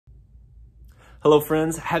Hello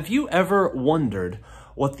friends, have you ever wondered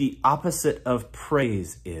what the opposite of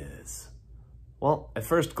praise is? Well, at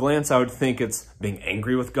first glance I would think it's being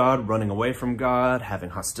angry with God, running away from God, having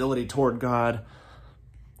hostility toward God.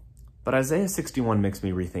 But Isaiah 61 makes me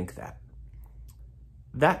rethink that.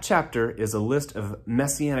 That chapter is a list of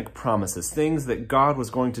messianic promises, things that God was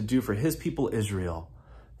going to do for his people Israel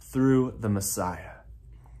through the Messiah.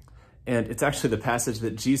 And it's actually the passage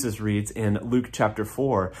that Jesus reads in Luke chapter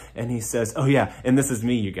 4, and he says, oh yeah, and this is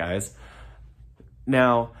me, you guys.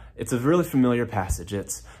 Now, it's a really familiar passage.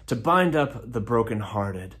 It's to bind up the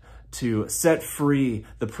brokenhearted, to set free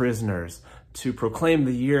the prisoners, to proclaim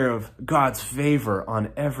the year of God's favor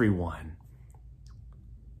on everyone,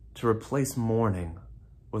 to replace mourning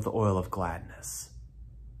with the oil of gladness.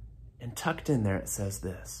 And tucked in there, it says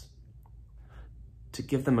this, to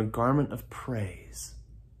give them a garment of praise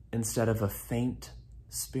instead of a faint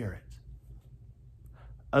spirit.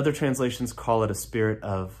 Other translations call it a spirit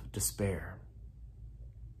of despair.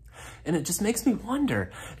 And it just makes me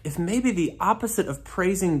wonder if maybe the opposite of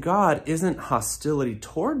praising God isn't hostility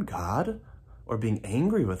toward God or being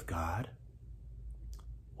angry with God.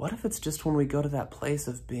 What if it's just when we go to that place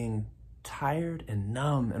of being tired and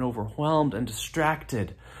numb and overwhelmed and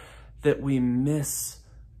distracted that we miss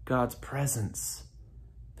God's presence,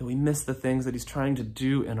 that we miss the things that he's trying to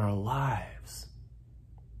do in our lives?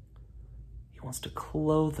 He wants to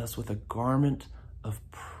clothe us with a garment of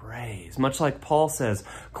praise. Much like Paul says,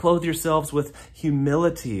 clothe yourselves with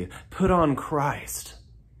humility, put on Christ.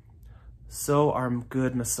 So our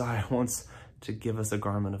good Messiah wants to give us a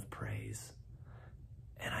garment of praise.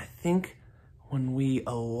 And I think when we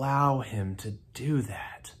allow him to do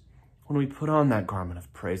that, when we put on that garment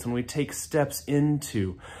of praise, when we take steps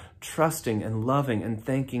into trusting and loving and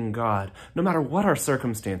thanking God, no matter what our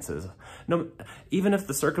circumstances, even if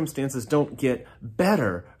the circumstances don't get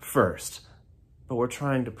better first, but we're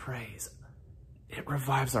trying to praise, it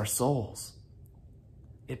revives our souls.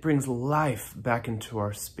 It brings life back into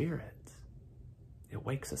our spirit. It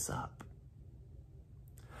wakes us up.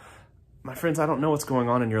 My friends, I don't know what's going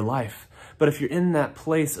on in your life, but if you're in that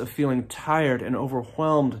place of feeling tired and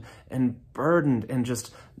overwhelmed and burdened and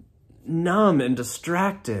just numb and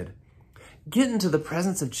distracted, get into the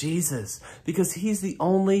presence of Jesus, because he's the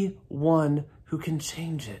only one who can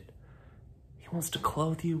change it. He wants to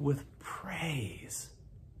clothe you with praise.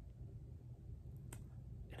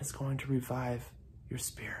 And it's going to revive your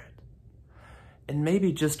spirit. And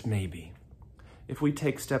maybe, just maybe, if we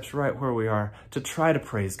take steps right where we are to try to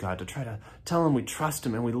praise God, to try to tell him we trust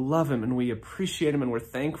him and we love him and we appreciate him and we're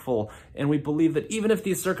thankful, and we believe that even if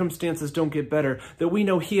these circumstances don't get better, that we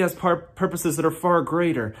know he has purposes that are far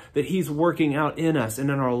greater, that he's working out in us and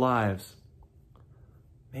in our lives.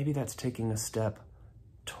 Maybe that's taking a step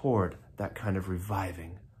toward that kind of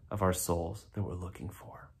reviving of our souls that we're looking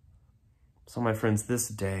for. So my friends, this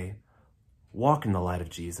day, walk in the light of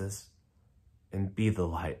Jesus and be the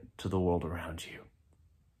light to the world around you.